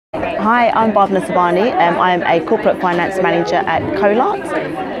Hi, I'm Bhavna Savani. I am a corporate finance manager at Colart.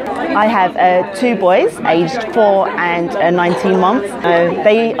 I have two boys, aged 4 and 19 months.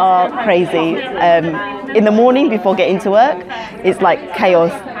 They are crazy. In the morning before getting to work, it's like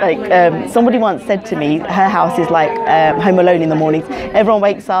chaos. Somebody once said to me, her house is like Home Alone in the mornings. Everyone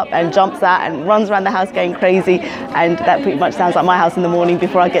wakes up and jumps out and runs around the house going crazy, and that pretty much sounds like my house in the morning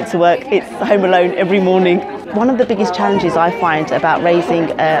before I get to work. It's Home Alone every morning. One of the biggest challenges I find about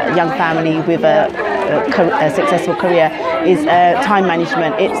raising a young family with a successful career is time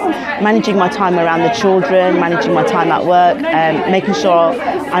management. It's managing my time around the children, managing my time at work, making sure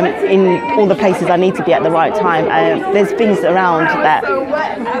I'm in all the places I need to be at the right time. There's things around that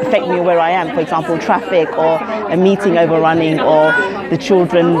affect me where I am, for example, traffic or a meeting overrunning, or the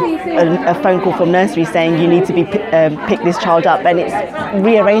children, a phone call from nursery saying you need to be pick this child up, and it's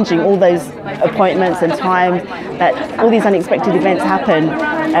rearranging all those appointments and times that all these unexpected events happen,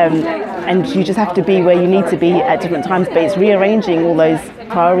 and you just have to be where you need to be at different times, but it's rearranging all those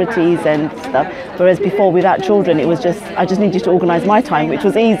priorities and stuff. Whereas before, without children, it was just I just needed to organise my time, which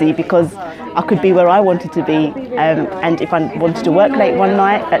was easy because I could be where I wanted to be, and if I wanted to work late one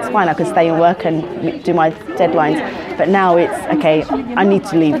night, that's fine, I could stay and work and do my deadlines. But now it's okay, I need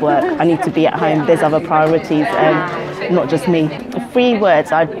to leave work, I need to be at home, there's other priorities, not just me. 3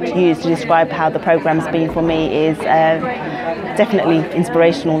 words I'd use to describe how the programme's been for me is definitely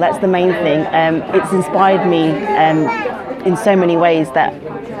inspirational. That's the main thing. It's inspired me in so many ways that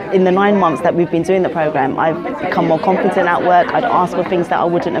in the 9 months that we've been doing the programme, I've become more confident at work. I'd ask for things that I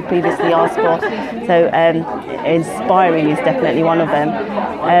wouldn't have previously asked for. So inspiring is definitely one of them.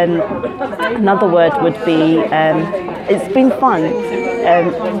 Another word would be, it's been fun.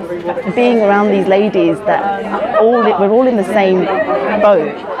 Being around these ladies that we're all in the same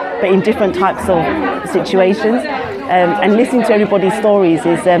boat, but in different types of situations. And listening to everybody's stories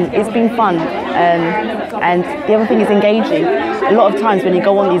it's been fun. And the other thing is engaging. A lot of times when you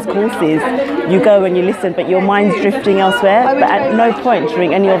go on these courses, you go and you listen, but your mind's drifting elsewhere. But at no point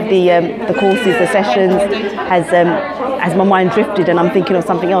during any of the courses, the sessions, has my mind drifted and I'm thinking of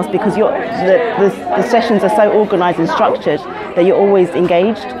something else, because the sessions are so organised and structured that you're always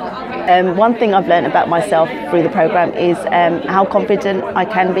engaged. One thing I've learned about myself through the programme is how confident I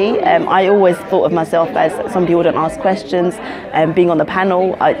can be. I always thought of myself as somebody who wouldn't ask questions. Being on the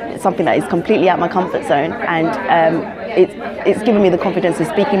panel, something that is completely out of my comfort zone, and it's given me the confidence to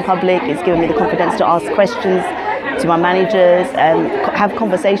speak in public. It's given me the confidence to ask questions to my managers and have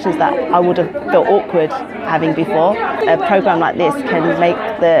conversations that I would have felt awkward having before. A programme like this can make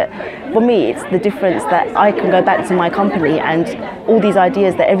for me, it's the difference that I can go back to my company and all these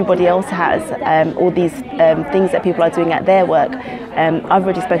ideas that everybody else has, all these things that people are doing at their work. I've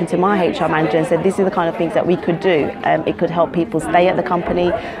already spoken to my HR manager and said, this is the kind of things that we could do. It could help people stay at the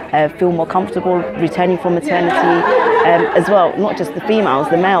company, feel more comfortable returning from maternity, as well, not just the females,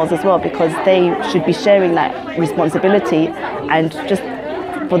 the males as well, because they should be sharing that responsibility, and just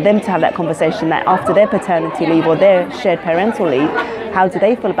for them to have that conversation that after their paternity leave or their shared parental leave, how do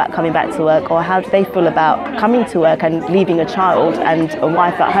they feel about coming back to work, or how do they feel about coming to work and leaving a child and a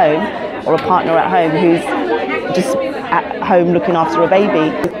wife at home, or a partner at home who's just at home looking after a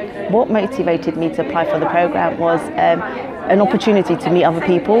baby. What motivated me to apply for the programme was an opportunity to meet other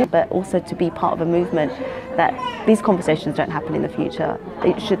people, but also to be part of a movement that these conversations don't happen in the future.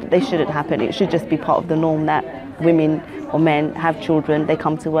 They shouldn't happen. It should just be part of the norm that women or men have children, they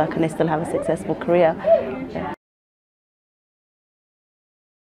come to work and they still have a successful career.